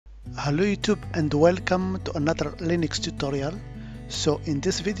Hello YouTube and welcome to another Linux tutorial. So in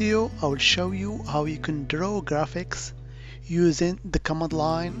this video I will show you how you can draw graphics using the command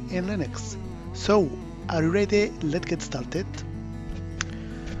line in Linux. So are you ready? Let's get started.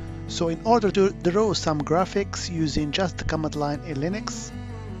 So in order to draw some graphics using just the command line in Linux,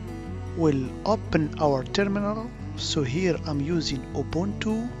 we'll open our terminal. So here I'm using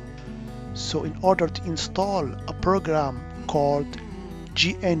Ubuntu. So in order to install a program called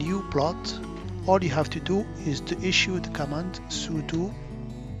Gnuplot, all you have to do is to issue the command sudo,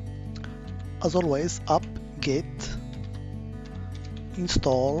 as always, apt-get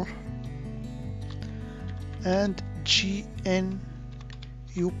install and Gnuplot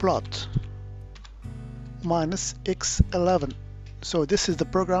 -x11. So this is the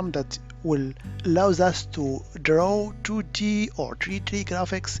program that will allows us to draw 2D or 3D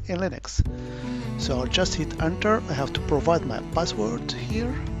graphics in Linux. So I'll just hit enter. I have to provide my password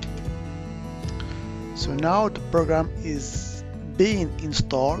here. So now the program is being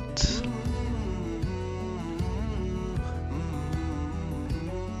installed.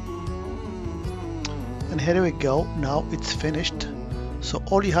 And here we go. Now it's finished. So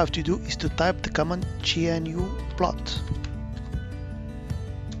all you have to do is to type the command gnuplot.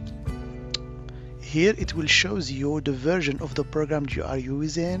 Here it will show you the version of the program you are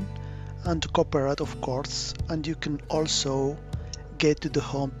using and the copyright, of course, and you can also get to the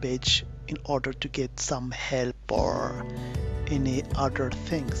home page in order to get some help or any other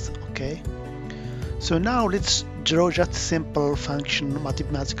things. Okay, so now let's draw just a simple function,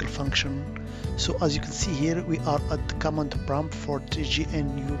 mathematical function. So as you can see here, we are at the command prompt for the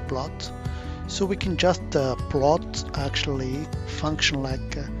gnuplot. So we can just plot actually function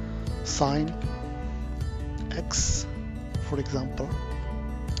like sin x, for example.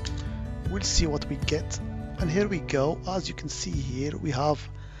 We'll see what we get, and here we go. As you can see here, we have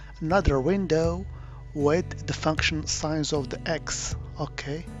another window with the function sines of the x.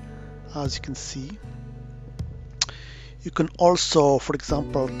 Okay, as you can see, you can also, for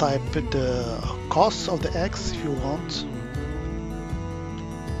example, type the cos of the x if you want.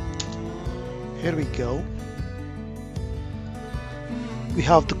 Here we go. We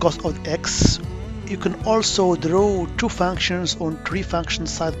have the cos of the x. You can also draw two functions or three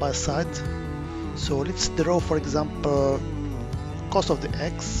functions side by side. So let's draw, for example, cos of the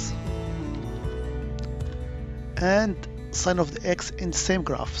x and sine of the x in the same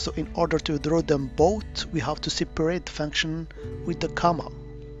graph. So in order to draw them both, we have to separate the function with the comma.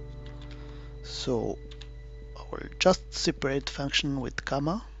 So I will just separate the function with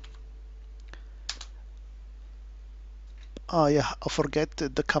comma. Oh yeah, I forget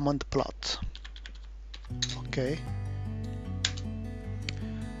the command plot. Okay,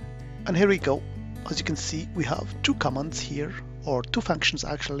 and here we go. As you can see, we have two commands here, or two functions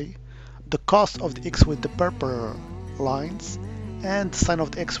actually: the cos of the x with the purple lines and sine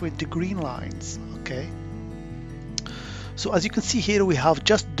of the x with the green lines. Okay, so as you can see here, we have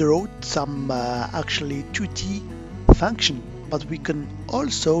just drawn some actually 2D function, but we can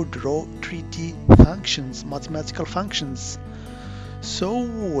also draw 3D functions, mathematical functions. So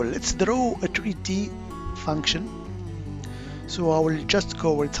let's draw a 3D function. So I will just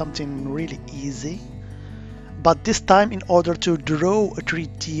go with something really easy, but this time in order to draw a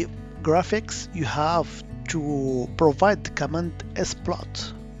 3D graphics, you have to provide the command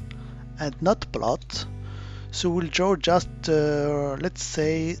splot and not plot. So we'll draw just let's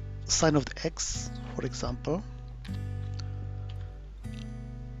say sine of the x, for example,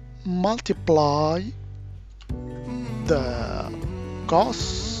 multiply the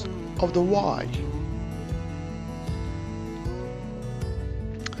cos of the y.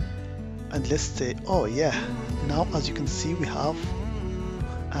 And let's say, oh yeah, now as you can see, we have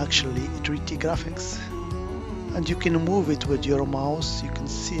actually 3D graphics, and you can move it with your mouse. You can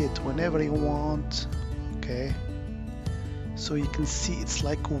see it whenever you want. Okay, so you can see it's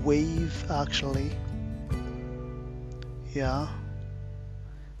like a wave actually. Yeah,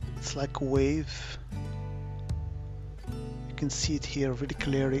 it's like a wave. You can see it here really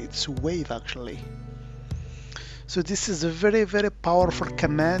clearly. It's a wave actually. So this is a very, very powerful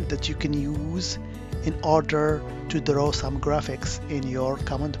command that you can use in order to draw some graphics in your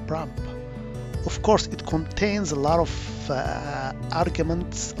command prompt. Of course, it contains a lot of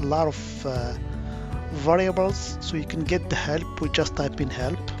arguments, a lot of variables, so you can get the help with just typing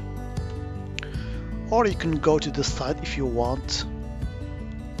help, or you can go to the site if you want.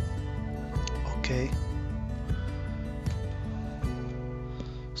 Okay.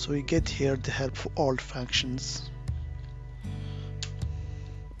 So you get here the help for all functions.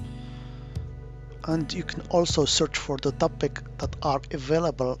 and you can also search for the topic that are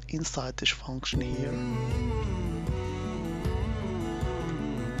available inside this function here.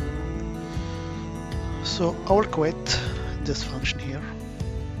 So I will quit this function here.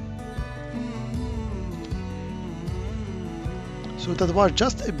 So that was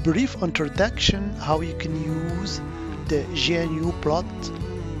just a brief introduction how you can use the Gnuplot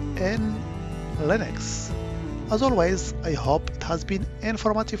in Linux. As always, I hope it has been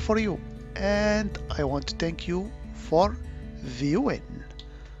informative for you, and I want to thank you for viewing.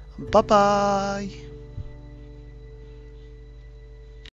 Bye bye.